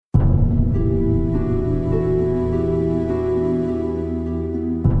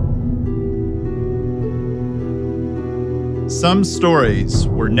Some stories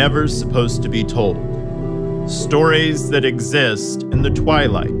were never supposed to be told. Stories that exist in the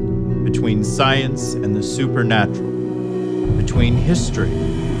twilight between science and the supernatural, between history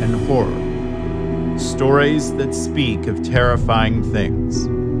and horror. Stories that speak of terrifying things.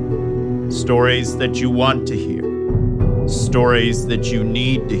 Stories that you want to hear. Stories that you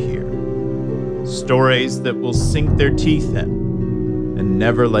need to hear. Stories that will sink their teeth in and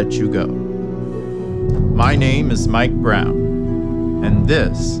never let you go. My name is Mike Brown, and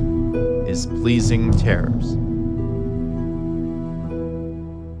this is Pleasing Terrors.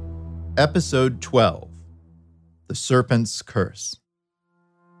 Episode 12, The Serpent's Curse.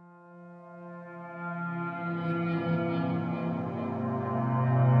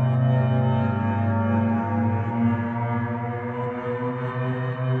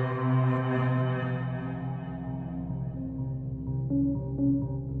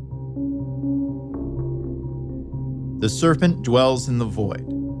 The serpent dwells in the void,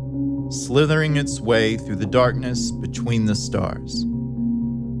 slithering its way through the darkness between the stars.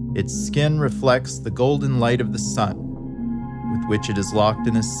 Its skin reflects the golden light of the sun, with which it is locked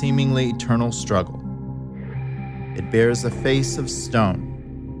in a seemingly eternal struggle. It bears a face of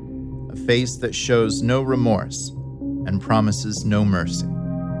stone, a face that shows no remorse and promises no mercy.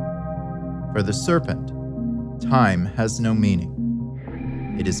 For the serpent, time has no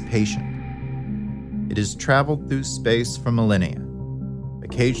meaning. It is patient. It has traveled through space for millennia,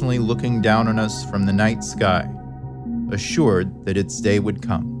 occasionally looking down on us from the night sky, assured that its day would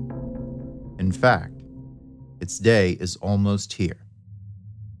come. In fact, its day is almost here.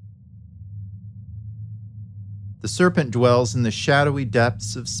 The serpent dwells in the shadowy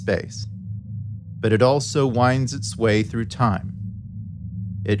depths of space, but it also winds its way through time.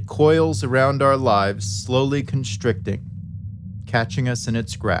 It coils around our lives, slowly constricting, catching us in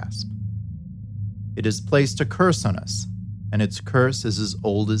its grasp. It has placed a curse on us, and its curse is as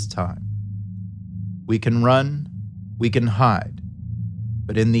old as time. We can run, we can hide,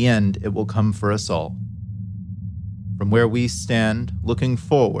 but in the end it will come for us all. From where we stand, looking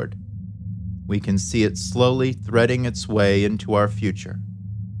forward, we can see it slowly threading its way into our future.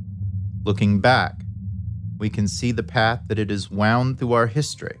 Looking back, we can see the path that it has wound through our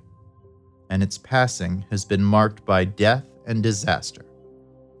history, and its passing has been marked by death and disaster.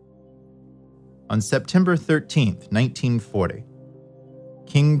 On September 13, 1940,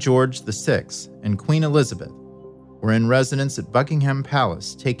 King George VI and Queen Elizabeth were in residence at Buckingham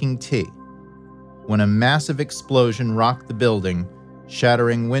Palace taking tea when a massive explosion rocked the building,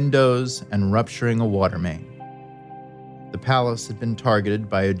 shattering windows and rupturing a water main. The palace had been targeted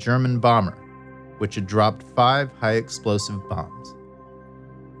by a German bomber, which had dropped 5 high-explosive bombs.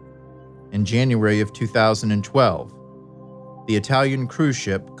 In January of 2012, the Italian cruise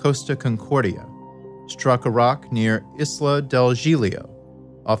ship Costa Concordia struck a rock near Isla del Giglio,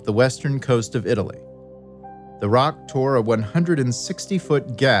 off the western coast of Italy. The rock tore a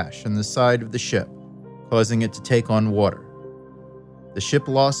 160-foot gash in the side of the ship, causing it to take on water. The ship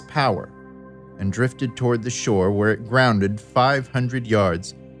lost power and drifted toward the shore, where it grounded 500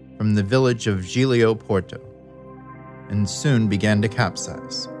 yards from the village of Giglio Porto, and soon began to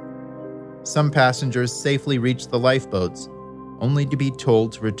capsize. Some passengers safely reached the lifeboats, only to be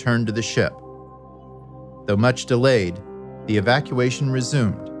told to return to the ship. Though much delayed, the evacuation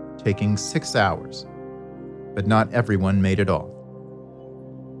resumed, taking 6 hours. But not everyone made it off.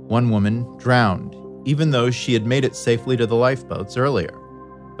 One woman drowned, even though she had made it safely to the lifeboats earlier,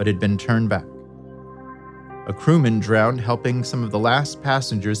 but had been turned back. A crewman drowned helping some of the last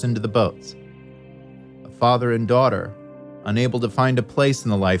passengers into the boats. A father and daughter, unable to find a place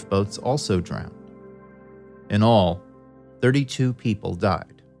in the lifeboats, also drowned. In all, 32 people died.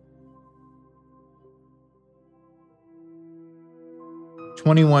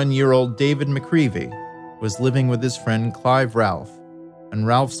 21-year-old David McCreevy was living with his friend Clive Ralph and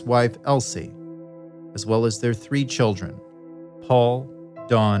Ralph's wife Elsie, as well as their 3 children, Paul,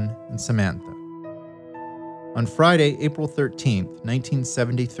 Dawn, and Samantha. On Friday, April 13,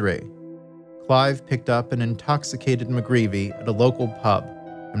 1973, Clive picked up an intoxicated McCreevy at a local pub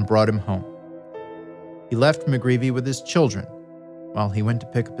and brought him home. He left McCreevy with his children while he went to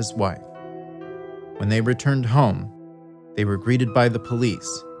pick up his wife. When they returned home, they were greeted by the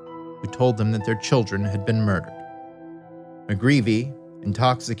police, who told them that their children had been murdered. McCreevy,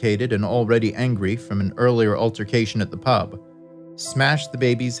 intoxicated and already angry from an earlier altercation at the pub, smashed the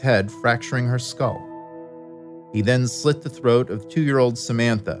baby's head, fracturing her skull. He then slit the throat of 2-year-old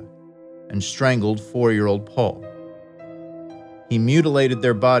Samantha and strangled 4-year-old Paul. He mutilated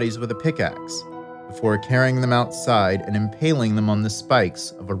their bodies with a pickaxe before carrying them outside and impaling them on the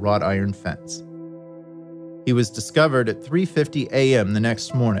spikes of a wrought iron fence. He was discovered at 3:50 a.m. the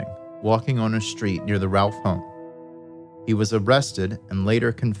next morning, walking on a street near the Ralph home. He was arrested and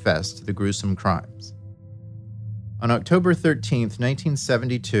later confessed to the gruesome crimes. On October 13,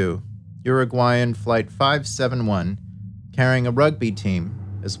 1972, Uruguayan Flight 571, carrying a rugby team,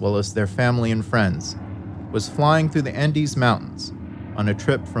 as well as their family and friends, was flying through the Andes Mountains on a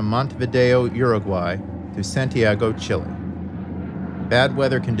trip from Montevideo, Uruguay, to Santiago, Chile. Bad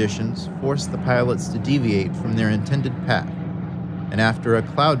weather conditions forced the pilots to deviate from their intended path, and after a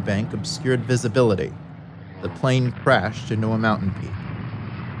cloud bank obscured visibility, the plane crashed into a mountain peak.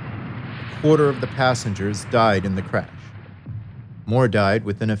 A quarter of the passengers died in the crash. More died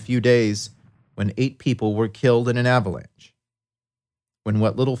within a few days when 8 people were killed in an avalanche. When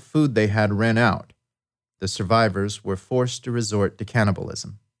what little food they had ran out, the survivors were forced to resort to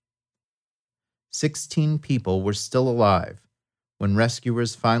cannibalism. 16 people were still alive when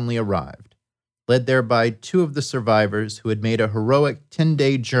rescuers finally arrived, led there by 2 of the survivors who had made a heroic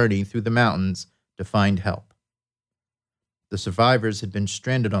 10-day journey through the mountains to find help. The survivors had been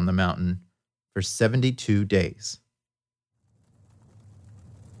stranded on the mountain for 72 days.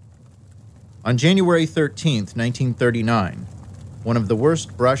 On January 13, 1939, one of the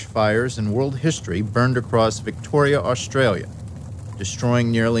worst brush fires in world history burned across Victoria, Australia, destroying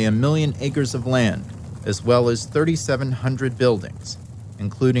nearly 1 million acres of land, as well as 3,700 buildings,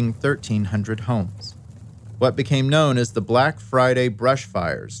 including 1,300 homes. What became known as the Black Friday brush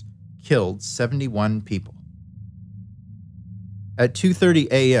fires killed 71 people. At 2:30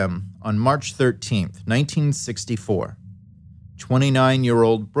 a.m. on March 13, 1964,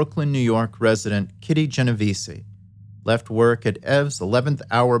 29-year-old Brooklyn, New York resident Kitty Genovese left work at Ev's 11th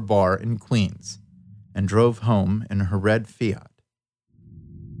Hour bar in Queens and drove home in her red Fiat.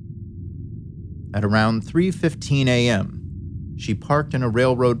 At around 3:15 a.m., she parked in a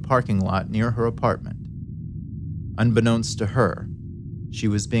railroad parking lot near her apartment. Unbeknownst to her, she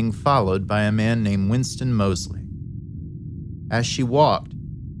was being followed by a man named Winston Mosley. As she walked,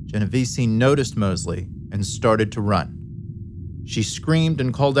 Genovese noticed Mosley and started to run. She screamed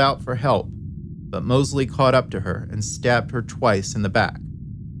and called out for help, but Mosley caught up to her and stabbed her twice in the back.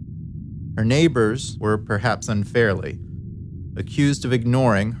 Her neighbors were, perhaps unfairly, accused of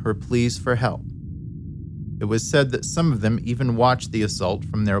ignoring her pleas for help. It was said that some of them even watched the assault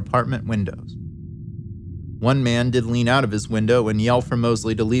from their apartment windows. One man did lean out of his window and yell for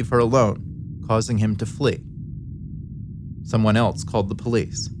Mosley to leave her alone, causing him to flee. Someone else called the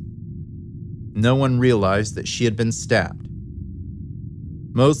police. No one realized that she had been stabbed.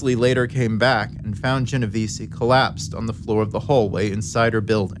 Mosley later came back and found Genovese collapsed on the floor of the hallway inside her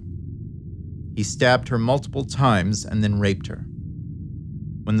building. He stabbed her multiple times and then raped her.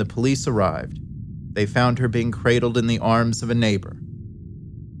 When the police arrived, they found her being cradled in the arms of a neighbor.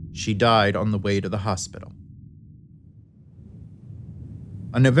 She died on the way to the hospital.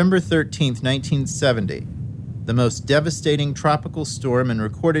 On November 13, 1970, the most devastating tropical storm in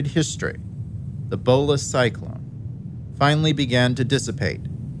recorded history, the Bola cyclone, finally began to dissipate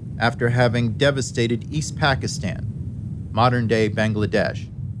after having devastated East Pakistan, modern-day Bangladesh,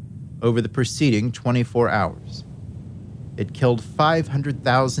 over the preceding 24 hours. It killed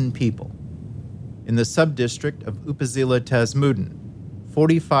 500,000 people. In the sub-district of Upazila Tazmudin,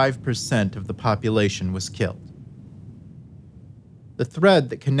 45% of the population was killed. The thread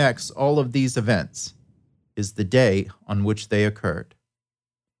that connects all of these events is the day on which they occurred.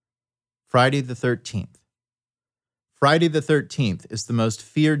 Friday the 13th. Friday the 13th is the most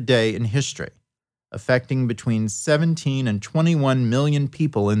feared day in history, affecting between 17 and 21 million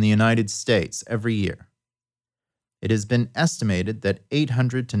people in the United States every year. It has been estimated that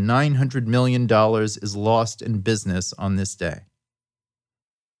 $800 to $900 million is lost in business on this day.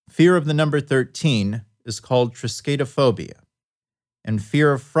 Fear of the number 13 is called triskaidekaphobia, and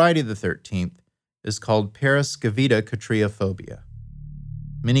fear of Friday the 13th is called paraskavitakatria.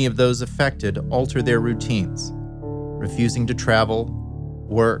 Many of those affected alter their routines, refusing to travel,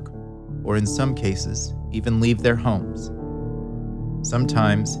 work, or in some cases, even leave their homes.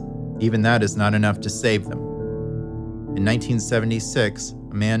 Sometimes, even that is not enough to save them. In 1976,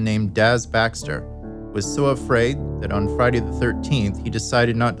 a man named Daz Baxter was so afraid that on Friday the 13th, he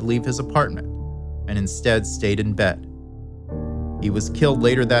decided not to leave his apartment and instead stayed in bed. He was killed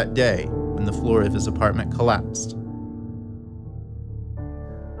later that day when the floor of his apartment collapsed.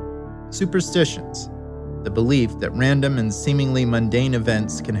 Superstitions, the belief that random and seemingly mundane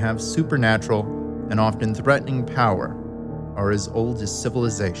events can have supernatural and often threatening power, are as old as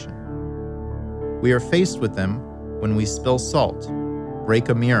civilization. We are faced with them when we spill salt, break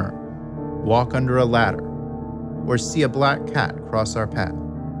a mirror, walk under a ladder, or see a black cat cross our path.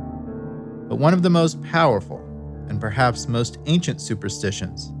 But one of the most powerful and perhaps most ancient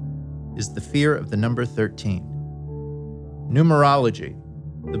superstitions is the fear of the number 13. Numerology,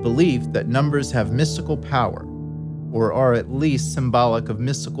 the belief that numbers have mystical power, or are at least symbolic of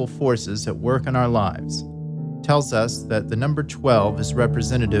mystical forces at work in our lives, tells us that the number 12 is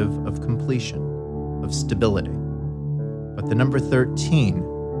representative of completion, of stability. But the number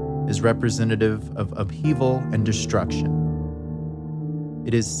 13 is representative of upheaval and destruction.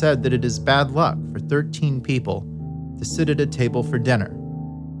 It is said that it is bad luck for 13 people to sit at a table for dinner,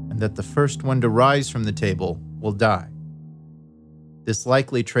 and that the first one to rise from the table will die. This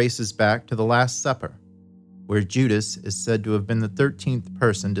likely traces back to the Last Supper, where Judas is said to have been the 13th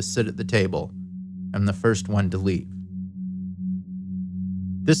person to sit at the table and the first one to leave.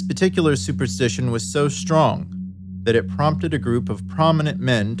 This particular superstition was so strong that it prompted a group of prominent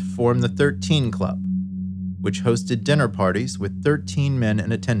men to form the 13 Club, which hosted dinner parties with 13 men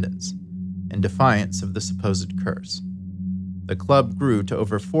in attendance, in defiance of the supposed curse. The club grew to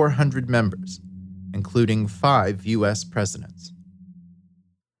over 400 members, including 5 U.S. presidents.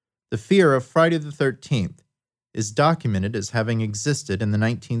 The fear of Friday the 13th is documented as having existed in the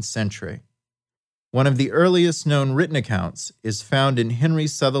 19th century. One of the earliest known written accounts is found in Henry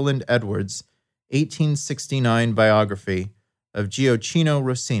Sutherland Edwards' 1869 biography of Gioacchino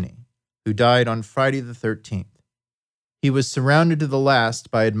Rossini, who died on Friday the 13th. He was surrounded to the last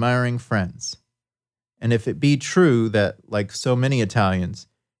by admiring friends, and if it be true that, like so many Italians,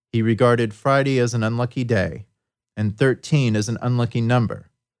 he regarded Friday as an unlucky day and 13 as an unlucky number,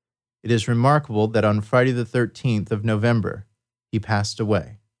 it is remarkable that on Friday the 13th of November, he passed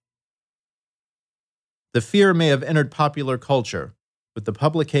away. The fear may have entered popular culture with the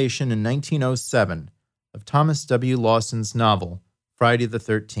publication in 1907 of Thomas W. Lawson's novel, Friday the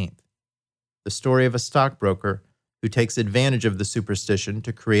 13th, the story of a stockbroker who takes advantage of the superstition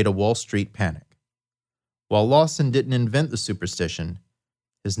to create a Wall Street panic. While Lawson didn't invent the superstition,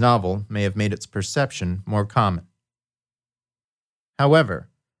 his novel may have made its perception more common. However,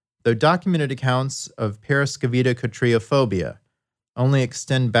 though documented accounts of Parascovita Catriophobia only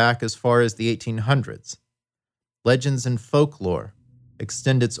extend back as far as the 1800s, legends and folklore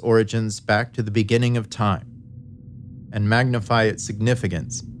extend its origins back to the beginning of time and magnify its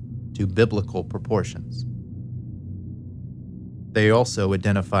significance to biblical proportions. They also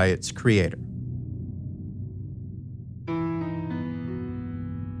identify its creator.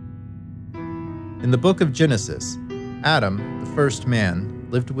 In the book of Genesis, Adam, the first man,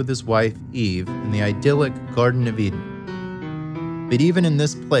 lived with his wife Eve in the idyllic Garden of Eden. But even in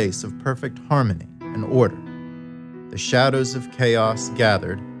this place of perfect harmony and order, the shadows of chaos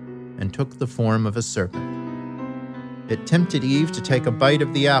gathered and took the form of a serpent. It tempted Eve to take a bite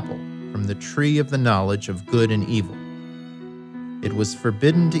of the apple from the tree of the knowledge of good and evil. It was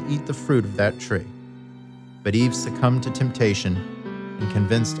forbidden to eat the fruit of that tree, but Eve succumbed to temptation and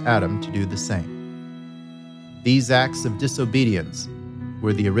convinced Adam to do the same. These acts of disobedience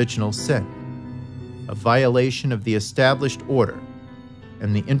were the original sin, a violation of the established order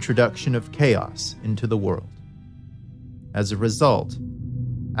and the introduction of chaos into the world. As a result,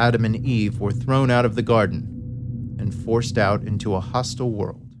 Adam and Eve were thrown out of the garden and forced out into a hostile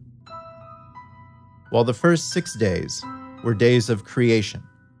world. While the first 6 days were days of creation,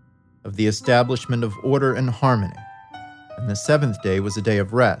 of the establishment of order and harmony, and the 7th day was a day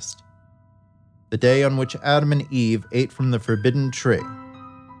of rest, the day on which Adam and Eve ate from the forbidden tree,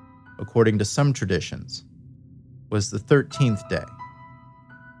 according to some traditions, was the 13th day,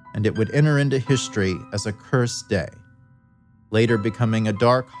 and it would enter into history as a cursed day, later becoming a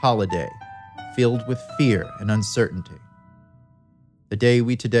dark holiday filled with fear and uncertainty. The day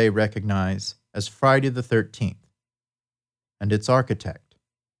we today recognize as Friday the 13th, and its architect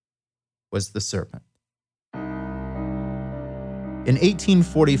was the serpent. In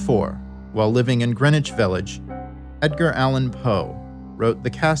 1844, while living in Greenwich Village, Edgar Allan Poe wrote The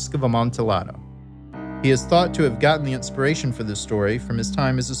Cask of Amontillado. He is thought to have gotten the inspiration for this story from his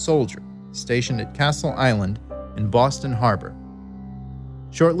time as a soldier, stationed at Castle Island in Boston Harbor,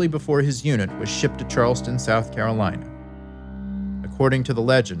 shortly before his unit was shipped to Charleston, South Carolina. According to the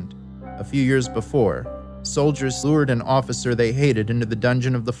legend, a few years before, soldiers lured an officer they hated into the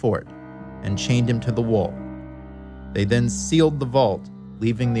dungeon of the fort and chained him to the wall. They then sealed the vault,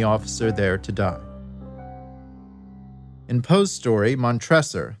 leaving the officer there to die. In Poe's story,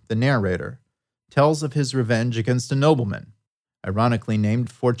 Montresor, the narrator, tells of his revenge against a nobleman, ironically named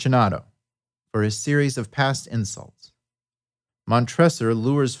Fortunato, for his series of past insults. Montresor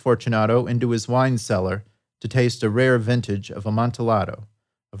lures Fortunato into his wine cellar to taste a rare vintage of Amontillado,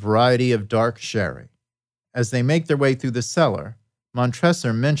 a variety of dark sherry. As they make their way through the cellar,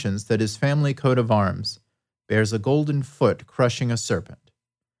 Montresor mentions that his family coat of arms bears a golden foot crushing a serpent.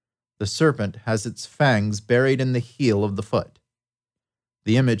 The serpent has its fangs buried in the heel of the foot.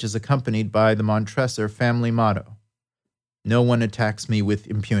 The image is accompanied by the Montresor family motto, "No one attacks me with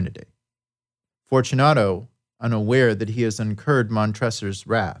impunity." Fortunato, unaware that he has incurred Montresor's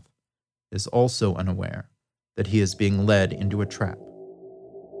wrath, is also unaware that he is being led into a trap.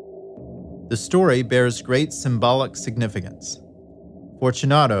 The story bears great symbolic significance.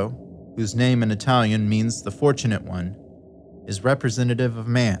 Fortunato, whose name in Italian means the fortunate one, is representative of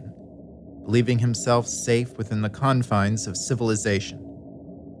man, believing himself safe within the confines of civilization,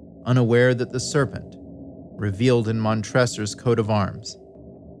 unaware that the serpent, revealed in Montresor's coat of arms,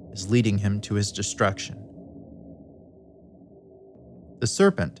 is leading him to his destruction. The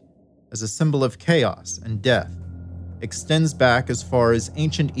serpent, as a symbol of chaos and death, extends back as far as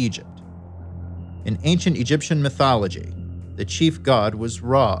ancient Egypt. In ancient Egyptian mythology, the chief god was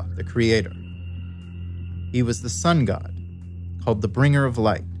Ra, the creator. He was the sun god, called the bringer of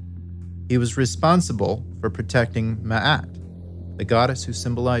light. He was responsible for protecting Ma'at, the goddess who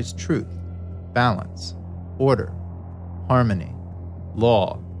symbolized truth, balance, order, harmony,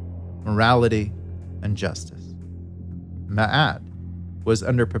 law, morality, and justice. Ma'at was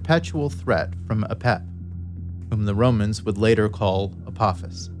under perpetual threat from Apep, whom the Romans would later call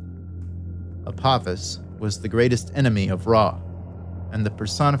Apophis. Apophis was the greatest enemy of Ra and the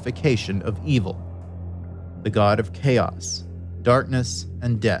personification of evil, the god of chaos, darkness,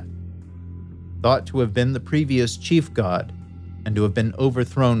 and death, thought to have been the previous chief god and to have been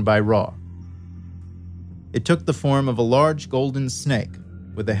overthrown by Ra. It took the form of a large golden snake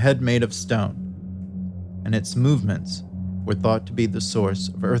with a head made of stone, and its movements were thought to be the source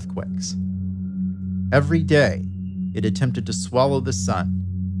of earthquakes. Every day, it attempted to swallow the sun,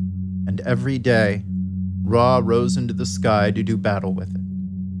 and every day, Ra rose into the sky to do battle with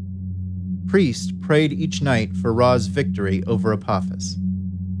it. Priests prayed each night for Ra's victory over Apophis.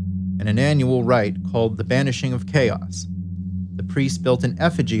 In an annual rite called the Banishing of Chaos, the priests built an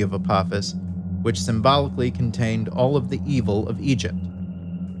effigy of Apophis which symbolically contained all of the evil of Egypt,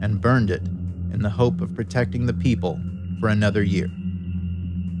 and burned it in the hope of protecting the people for another year.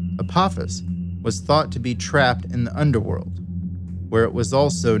 Apophis was thought to be trapped in the underworld, where it was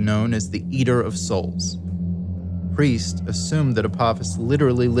also known as the Eater of Souls. Priests assumed that Apophis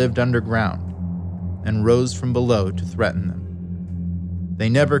literally lived underground and rose from below to threaten them. They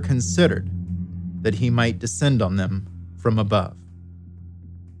never considered that he might descend on them from above.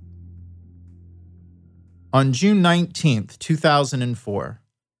 On June 19, 2004,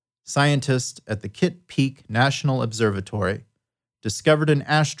 scientists at the Kitt Peak National Observatory discovered an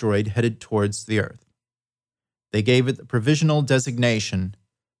asteroid headed towards the Earth. They gave it the provisional designation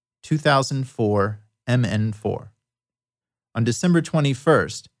 2004 MN4. On December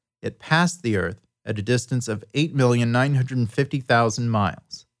 21st, it passed the Earth at a distance of 8,950,000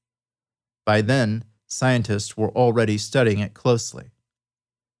 miles. By then, scientists were already studying it closely.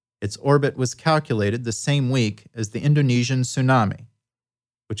 Its orbit was calculated the same week as the Indonesian tsunami,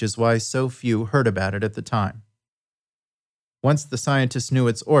 which is why so few heard about it at the time. Once the scientists knew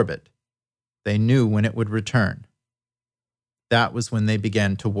its orbit, they knew when it would return. That was when they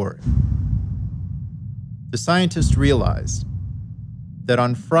began to worry. The scientists realized that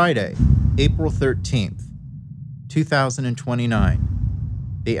on Friday, April 13th, 2029,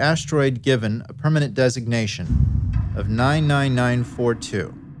 the asteroid given a permanent designation of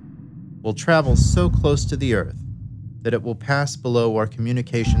 99942 will travel so close to the Earth that it will pass below our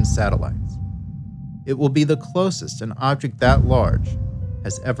communication satellites. It will be the closest an object that large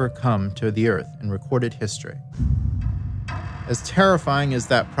has ever come to the Earth in recorded history. As terrifying as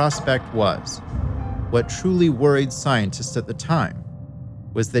that prospect was, what truly worried scientists at the time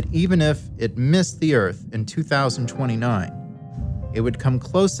was that even if it missed the Earth in 2029, it would come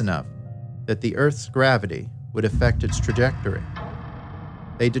close enough that the Earth's gravity would affect its trajectory.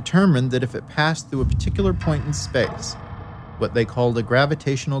 They determined that if it passed through a particular point in space, what they called a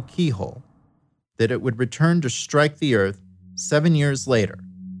gravitational keyhole, that it would return to strike the Earth 7 years later,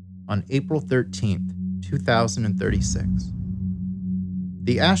 on April 13th, 2036.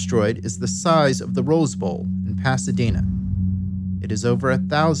 The asteroid is the size of the Rose Bowl in Pasadena. It is over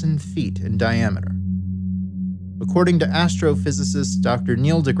 1,000 feet in diameter. According to astrophysicist Dr.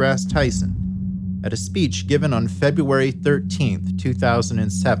 Neil deGrasse Tyson, at a speech given on February 13,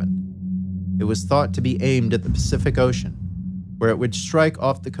 2007, it was thought to be aimed at the Pacific Ocean, where it would strike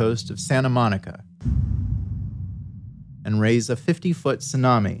off the coast of Santa Monica and raise a 50-foot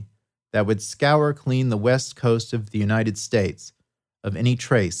tsunami that would scour clean the west coast of the United States of any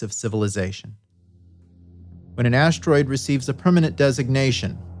trace of civilization. When an asteroid receives a permanent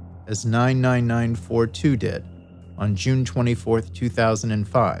designation, as 99942 did on June 24,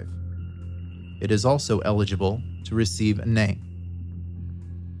 2005, it is also eligible to receive a name.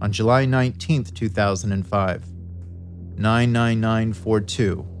 On July 19, 2005,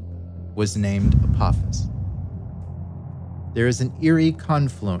 99942 was named Apophis. There is an eerie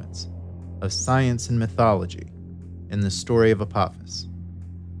confluence of science and mythology in the story of Apophis.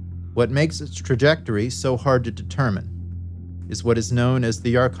 What makes its trajectory so hard to determine is what is known as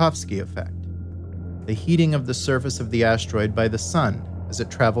the Yarkovsky effect, the heating of the surface of the asteroid by the sun as it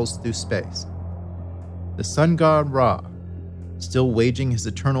travels through space. The sun god Ra, still waging his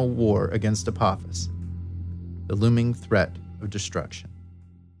eternal war against Apophis, the looming threat of destruction.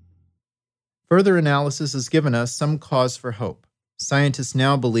 Further analysis has given us some cause for hope. Scientists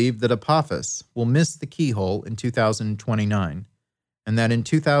now believe that Apophis will miss the keyhole in 2029, and that in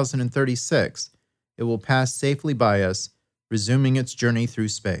 2036 it will pass safely by us, resuming its journey through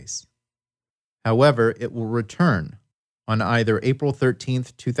space. However, it will return on either April 13,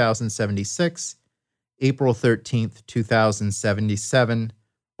 2076, April 13, 2077,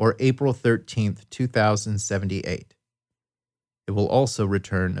 or April 13, 2078. It will also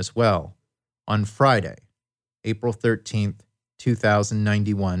return as well on Friday, April 13,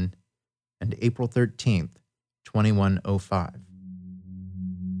 2091, and April 13, 2105.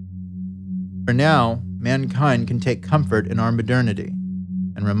 For now, mankind can take comfort in our modernity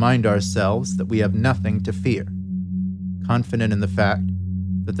and remind ourselves that we have nothing to fear, confident in the fact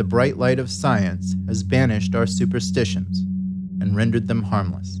that the bright light of science has banished our superstitions and rendered them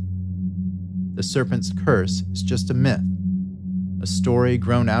harmless. The serpent's curse is just a myth, a story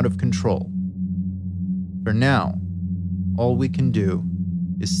grown out of control. For now, all we can do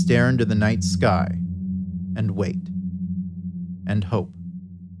is stare into the night sky and wait and hope.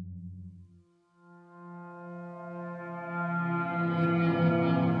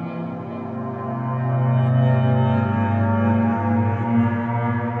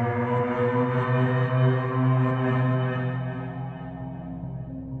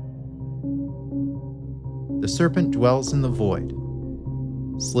 The serpent dwells in the void,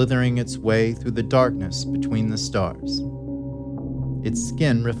 slithering its way through the darkness between the stars. Its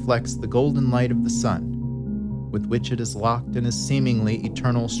skin reflects the golden light of the sun, with which it is locked in a seemingly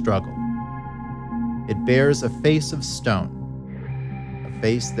eternal struggle. It bears a face of stone, a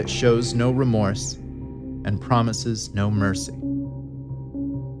face that shows no remorse and promises no mercy.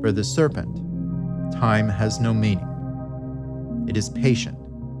 For the serpent, time has no meaning. It is patient.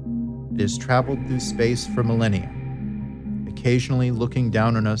 It has traveled through space for millennia, occasionally looking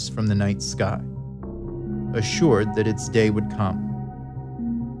down on us from the night sky, assured that its day would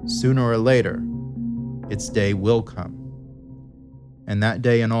come. Sooner or later, its day will come, and that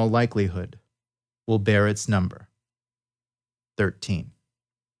day, in all likelihood, will bear its number, 13.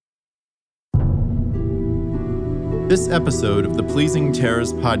 This episode of the Pleasing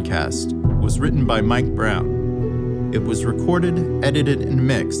Terrors podcast was written by Mike Brown. It was recorded, edited, and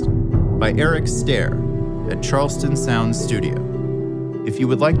mixed by Eric Stair at Charleston Sound Studio. If you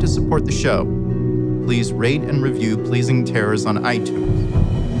would like to support the show, please rate and review Pleasing Terrors on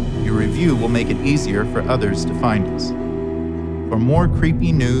iTunes. Your review will make it easier for others to find us. For more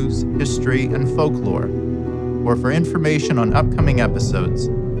creepy news, history, and folklore, or for information on upcoming episodes,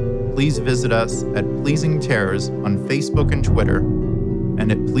 please visit us at Pleasing Terrors on Facebook and Twitter,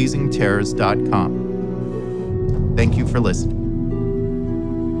 and at pleasingterrors.com. Thank you for listening.